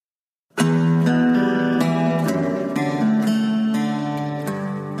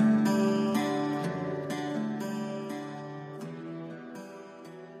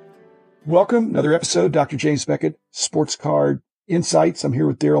Welcome, another episode, Dr. James Beckett, Sports Card Insights. I'm here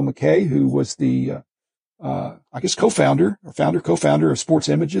with Daryl McKay, who was the, co-founder of Sports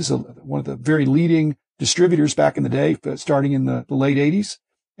Images, one of the very leading distributors back in the day, starting in the late 80s.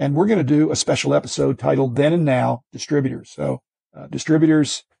 And we're going to do a special episode titled Then and Now Distributors. So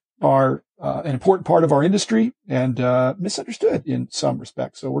distributors are an important part of our industry and misunderstood in some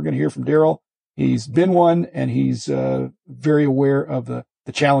respects. So we're going to hear from Daryl. He's been one, and he's very aware of the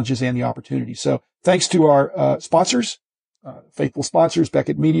challenges and the opportunities. So thanks to our sponsors, faithful sponsors,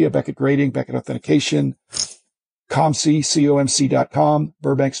 Beckett Media, Beckett Grading, Beckett Authentication, comc.com,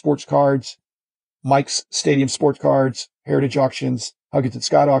 Burbank Sports Cards, Mike's Stadium Sports Cards, Heritage Auctions, Huggins &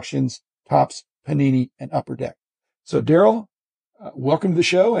 Scott Auctions, Topps, Panini, and Upper Deck. So Daryl, welcome to the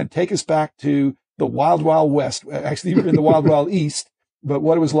show, and take us back to the Wild Wild West. Actually, you were in the Wild Wild East, but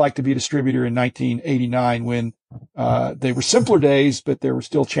what it was like to be a distributor in 1989 when they were simpler days, but there were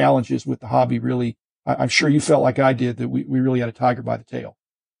still challenges with the hobby. Really, I'm sure you felt like I did, that we really had a tiger by the tail.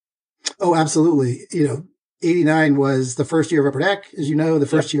 Oh, absolutely. 89 was the first year of Upper Deck, as you know, the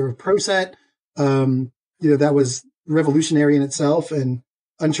first year of Pro Set. That was revolutionary in itself and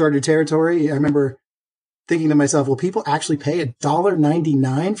uncharted territory. I remember thinking to myself, will people actually pay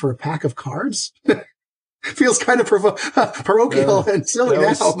 $1.99 for a pack of cards? Feels kind of parochial and silly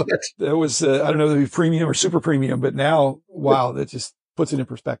now. That was I don't know if it was premium or super premium, but now, wow, that just puts it in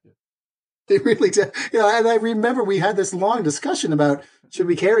perspective. It really did. And I remember we had this long discussion about, should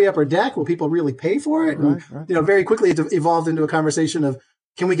we carry Upper Deck? Will people really pay for it? Right. Very quickly it evolved into a conversation of,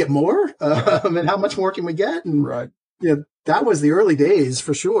 can we get more? And how much more can we get? And, that was the early days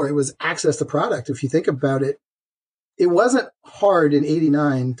for sure. It was access to product. If you think about it, it wasn't hard in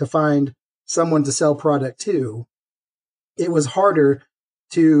 89 to find someone to sell product to. It was harder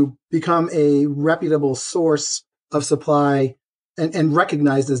to become a reputable source of supply and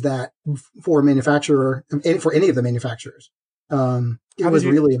recognized as that for a manufacturer, for any of the manufacturers. It was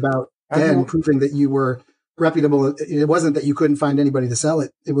really about proving that you were reputable. It wasn't that you couldn't find anybody to sell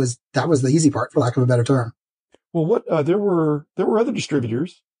it. That was the easy part, for lack of a better term. Well, there were other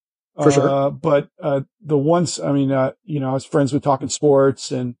distributors. For sure. But the ones, I was friends with Talking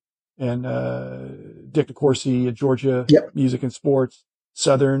Sports and Dick DeCourcy at Georgia Music and Sports,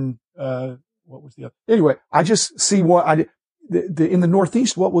 Southern, what was the other? Anyway, I just see what in the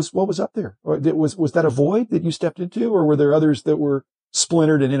Northeast, what was up there? Or was that a void that you stepped into, or were there others that were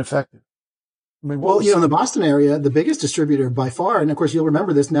splintered and ineffective? In the Boston area, the biggest distributor by far, and of course you'll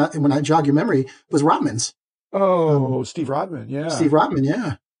remember this now when I jog your memory, was Rotman's. Oh, Steve Rodman. Yeah. Steve Rodman.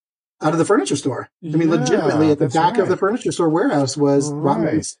 Yeah. Out of the furniture store. Legitimately at the back of the furniture store warehouse was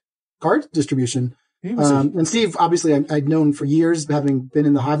Rotman's card distribution. And Steve, obviously I'd known for years, having been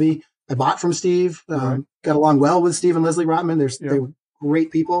in the hobby. I bought from Steve, got along well with Steve and Leslie Rotman. They were great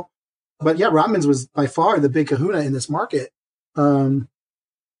people, but Rotman's was by far the big kahuna in this market. And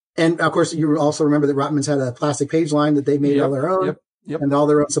of course you also remember that Rotman's had a plastic page line that they made all their own and all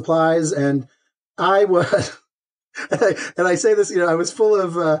their own supplies. And I was, and I say this, I was full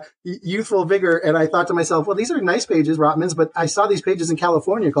of youthful vigor, and I thought to myself, well, these are nice pages, Rotman's, but I saw these pages in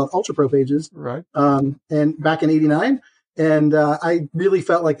California called Ultra Pro pages, right? And back in '89, and I really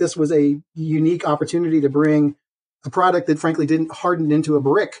felt like this was a unique opportunity to bring a product that, frankly, didn't harden into a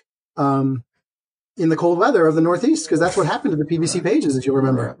brick in the cold weather of the Northeast, because that's what happened to the PVC pages, as you'll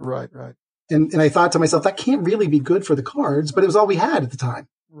remember. Right. And I thought to myself, that can't really be good for the cards, but it was all we had at the time.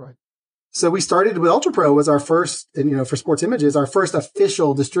 Right. So we started with Ultra Pro as our first, and for Sports Images, our first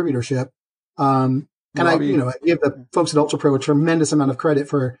official distributorship. And I give the folks at Ultra Pro a tremendous amount of credit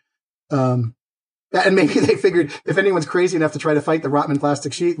for, and maybe they figured if anyone's crazy enough to try to fight the Rotman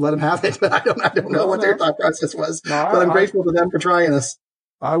plastic sheet, let them have it. But I don't know what their thought process was. But I'm grateful to them for trying us.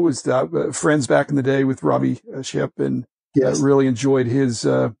 I was friends back in the day with Robbie Ship, and really enjoyed his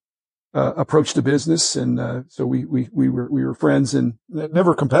approach to business. And so we were friends and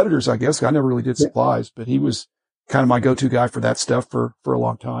never competitors, I guess. I never really did supplies, but he was kind of my go-to guy for that stuff for a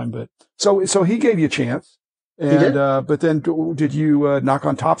long time. But so he gave you a chance. And but then did you knock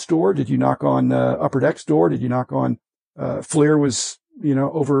on Topps door? Did you knock on Upper Deck's door? Did you knock on Fleer was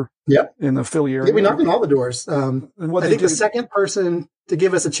over in the Philly area? Yeah, we knocked on all the doors. And I think the second person to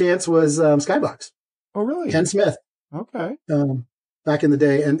give us a chance was Skybox. Oh, really? Ken Smith. Okay. Back in the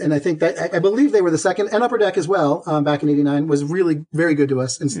day. And I think that I believe they were the second, and Upper Deck as well, back in '89, was really very good to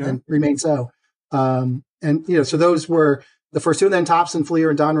us and remained so. So those were the first two, and then Topps and Fleer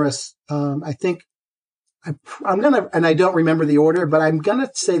and Donruss. I think I'm going to, and I don't remember the order, but I'm going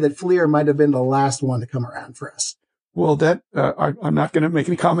to say that Fleer might have been the last one to come around for us. Well, I'm not going to make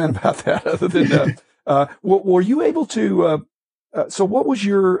any comment about that other than, were you able to, so what was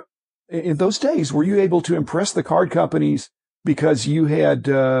your in those days, were you able to impress the card companies because you had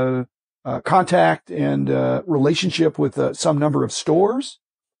contact and relationship with some number of stores?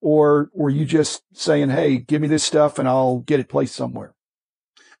 Or were you just saying, hey, give me this stuff and I'll get it placed somewhere?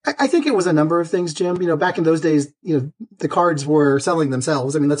 I think it was a number of things, Jim. Back in those days, the cards were selling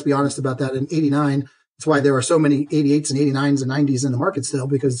themselves. I mean, let's be honest about that. In 89, that's why there were so many 88s and 89s and 90s in the market still,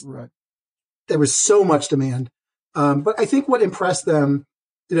 because there was so much demand. But I think what impressed them,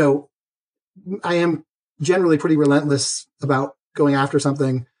 I am generally pretty relentless about going after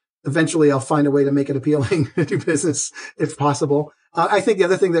something. Eventually, I'll find a way to make it appealing to do business if possible. I think the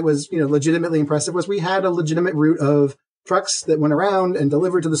other thing that was, legitimately impressive was we had a legitimate route of trucks that went around and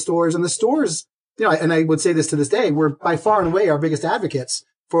delivered to the stores. And the stores, and I would say this to this day, were by far and away our biggest advocates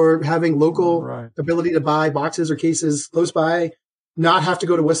for having local ability to buy boxes or cases close by, not have to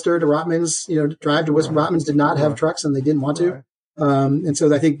go to Worcester, to Rotman's, drive to Worcester. Rotman's did not have trucks and they didn't want to. And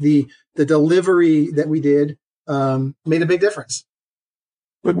so I think the delivery that we did made a big difference.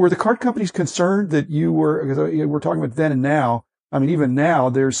 But were the card companies concerned that you were, because we're talking about then and now, I mean, even now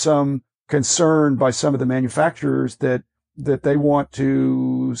there's some concern by some of the manufacturers that they want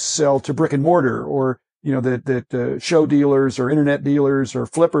to sell to brick and mortar, or, that show dealers or internet dealers or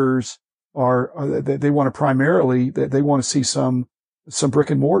flippers they want to primarily, that they want to see some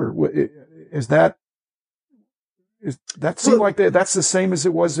brick and mortar. Is that seem like that's the same as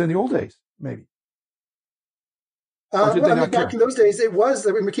it was in the old days, maybe? Back in those days, it was,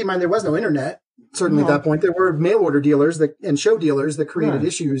 keep in mind, there was no internet. Certainly at that point, there were mail order dealers and show dealers that created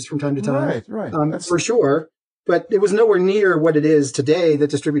issues from time to time, for sure. But it was nowhere near what it is today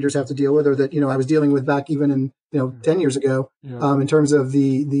that distributors have to deal with, or that, I was dealing with back even in, 10 years ago, in terms of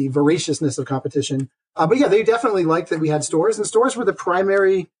the voraciousness of competition. But yeah, they definitely liked that we had stores, and stores were the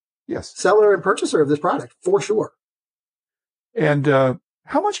primary seller and purchaser of this product, for sure. And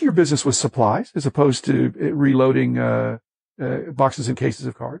how much of your business was supplies as opposed to reloading boxes and cases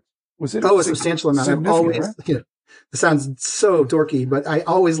of cards? Was it a substantial amount? I've always, it sounds so dorky, but I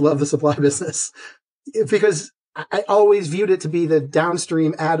always loved the supply business because I always viewed it to be the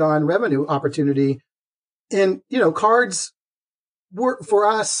downstream add-on revenue opportunity. And, cards were, for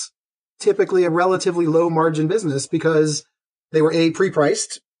us, typically a relatively low margin business because they were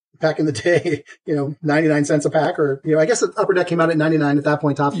pre-priced. Back in the day, 99 cents a pack, or, I guess the Upper Deck came out at 99 at that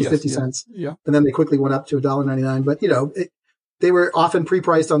point, tops was 50 cents. Yeah. And then they quickly went up to $1.99. But, they were often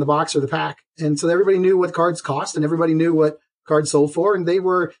pre-priced on the box or the pack. And so everybody knew what cards cost and everybody knew what cards sold for. And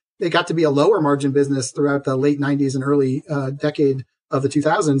they got to be a lower margin business throughout the late 90s and early decade of the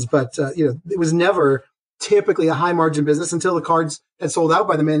 2000s. But, it was never typically a high margin business until the cards had sold out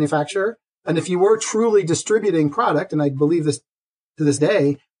by the manufacturer. And if you were truly distributing product, and I believe this to this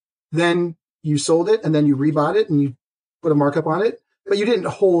day, then you sold it and then you rebought it and you put a markup on it, but you didn't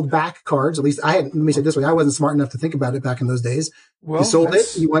hold back cards. At least let me say it this way. I wasn't smart enough to think about it back in those days. Well, you sold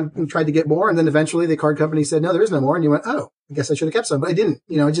it, you went and tried to get more. And then eventually the card company said, no, there is no more. And you went, oh, I guess I should have kept some, but I didn't,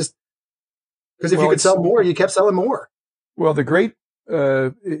 because if you could sell more, you kept selling more. Well,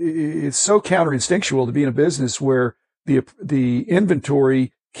 it's so counterinstinctual to be in a business where the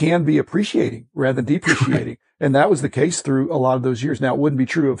inventory can be appreciating rather than depreciating. And that was the case through a lot of those years. Now, it wouldn't be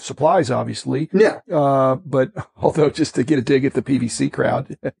true of supplies, obviously. Yeah. But although just to get a dig at the PVC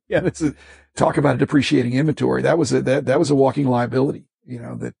crowd, talk about a depreciating inventory. That was a walking liability,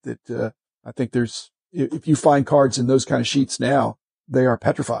 that I think if you find cards in those kind of sheets now, they are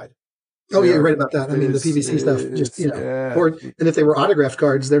petrified. Oh, yeah, you're right about that. I mean, the PVC stuff, and if they were autographed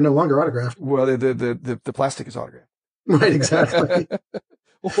cards, they're no longer autographed. Well, the plastic is autographed. Right, exactly.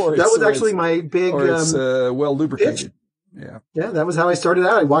 That was actually my big, well lubricated. Pitch. Yeah. That was how I started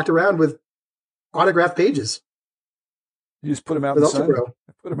out. I walked around with autographed pages. You just put them out in the sun?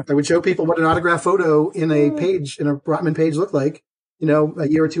 I would show people what an autographed photo in a Rotman page looked like, a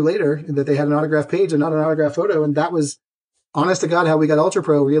year or two later, that they had an autographed page and not an autographed photo. And that was, honest to God, how we got Ultra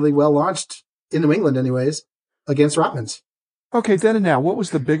Pro really well launched in New England anyways, against Rotman's. Okay, then and now, what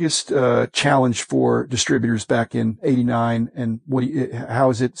was the biggest challenge for distributors back in '89, and how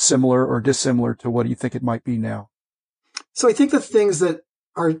is it similar or dissimilar to what do you think it might be now? So I think the things that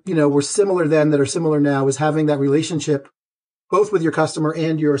are, were similar then that are similar now is having that relationship both with your customer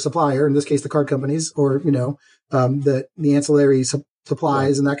and your supplier, in this case, the card companies, or, the ancillary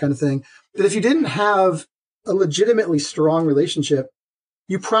supplies and that kind of thing. That if you didn't have a legitimately strong relationship,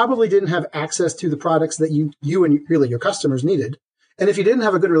 you probably didn't have access to the products that you and really your customers needed. And if you didn't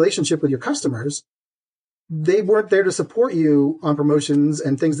have a good relationship with your customers, they weren't there to support you on promotions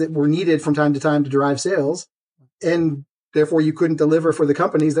and things that were needed from time to time to drive sales. And therefore you couldn't deliver for the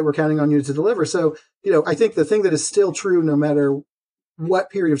companies that were counting on you to deliver. So, I think the thing that is still true, no matter what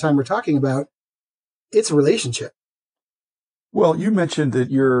period of time we're talking about, it's a relationship. Well, you mentioned that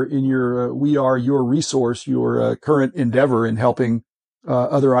you're in your, we are your resource, your current endeavor in helping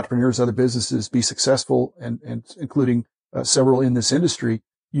other entrepreneurs, other businesses be successful, and including several in this industry.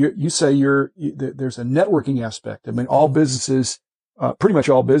 You say there's a networking aspect. I mean, all businesses, pretty much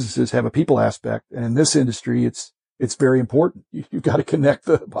all businesses have a people aspect. And in this industry, it's very important. You've got to connect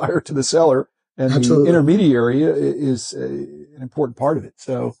the buyer to the seller, and Absolutely. the intermediary is an important part of it.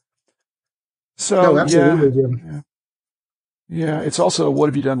 So No, absolutely, yeah. Yeah, it's also what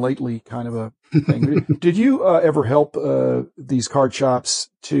have you done lately kind of a thing. Did you ever help these card shops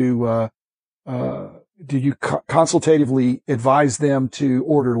to did you consultatively advise them to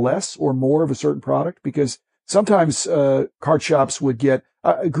order less or more of a certain product? Because sometimes card shops would get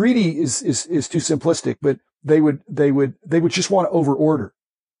greedy is too simplistic, but they would just want to overorder.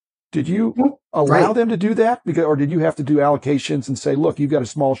 Did you allow them to do that? Or did you have to do allocations and say, look, you've got a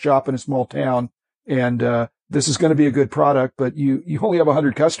small shop in a small town, and this is going to be a good product, but you only have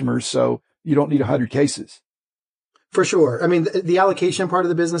 100 customers, so you don't need 100 cases. For sure. I mean, the allocation part of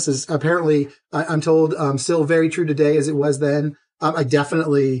the business is apparently, I'm told, still very true today as it was then. I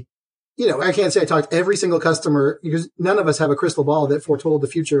definitely, I can't say I talked to every single customer because none of us have a crystal ball that foretold the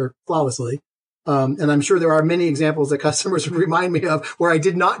future flawlessly. And I'm sure there are many examples that customers would remind me of where I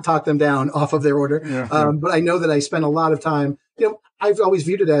did not talk them down off of their order. Yeah. But I know that I spent a lot of time, I've always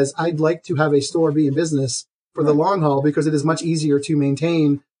viewed it as I'd like to have a store be in business for the long haul because it is much easier to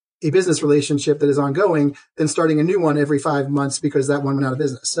maintain a business relationship that is ongoing than starting a new one every 5 months because that one went out of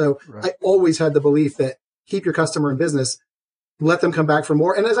business. So I always had the belief that keep your customer in business, let them come back for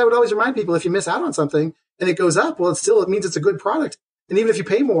more. And as I would always remind people, if you miss out on something and it goes up, well, it means it's a good product. And even if you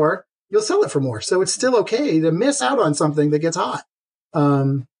pay more, you'll sell it for more. So it's still okay to miss out on something that gets hot.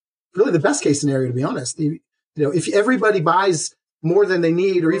 Really the best case scenario, to be honest. If everybody buys more than they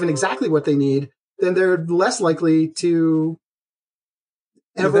need or even exactly what they need, then they're less likely to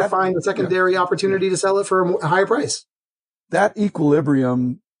ever find a secondary opportunity to sell it for a higher price. That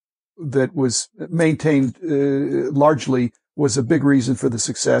equilibrium that was maintained largely was a big reason for the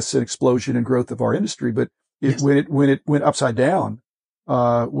success and explosion and growth of our industry. But when it went upside down,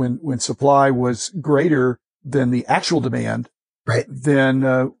 when supply was greater than the actual demand,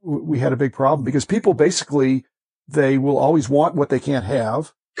 then we had a big problem because people basically, they will always want what they can't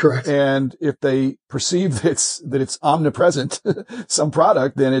have. Correct. And if they perceive that it's omnipresent, some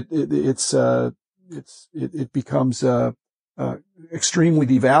product, then it becomes extremely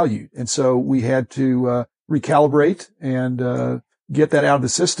devalued. And so we had to recalibrate and get that out of the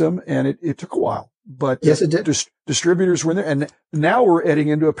system, and it took a while. But yes, it did. Distributors were in there, and now we're heading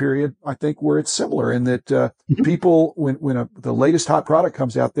into a period, I think, where it's similar in that people, when the latest hot product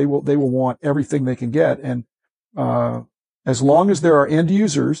comes out, they will want everything they can get, and as long as there are end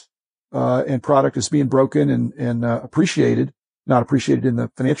users, and product is being broken and appreciated, not appreciated in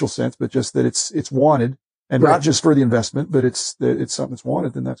the financial sense, but just that it's wanted, and not just for the investment, but it's something that's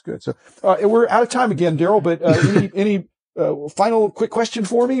wanted, then that's good. So, we're out of time again, Daryl, but, any final quick question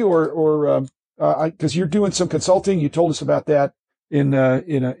for me or cause you're doing some consulting. You told us about that in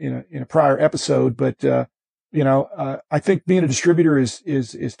a prior episode, but, I think being a distributor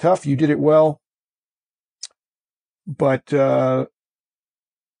is tough. You did it well. But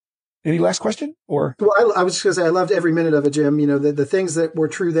any last question? Or well, I was just going to say I loved every minute of it, Jim. The things that were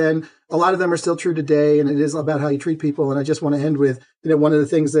true then, a lot of them are still true today, and it is about how you treat people. And I just want to end with one of the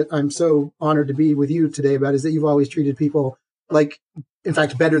things that I'm so honored to be with you today about is that you've always treated people like, in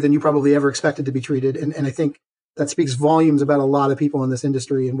fact, better than you probably ever expected to be treated. And I think that speaks volumes about a lot of people in this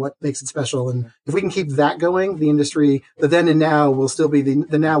industry and what makes it special. And if we can keep that going, the industry, the then and now will still be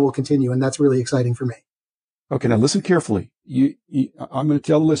the now will continue, and that's really exciting for me. Okay, now listen carefully. I'm going to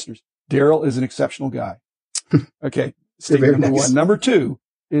tell the listeners, Daryl is an exceptional guy. Okay, statement number one. Number two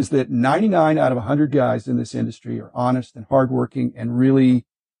is that 99 out of 100 guys in this industry are honest and hardworking and really,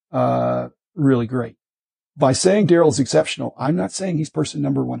 really great. By saying Daryl is exceptional, I'm not saying he's person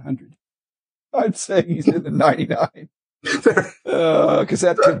number 100. I'm saying he's in the 99. Cause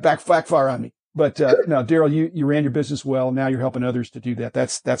that could backfire on me. But, no, Daryl, you ran your business well. Now you're helping others to do that.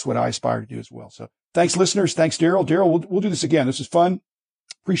 That's what I aspire to do as well. So thanks, listeners. Thanks, Daryl. Daryl, we'll do this again. This is fun.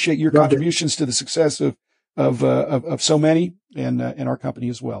 Appreciate your contributions to the success of so many and our company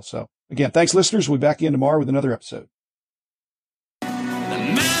as well. So again, thanks, listeners. We'll be back in tomorrow with another episode.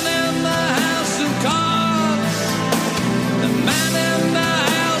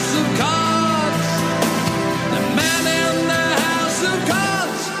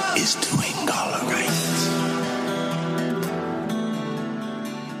 Is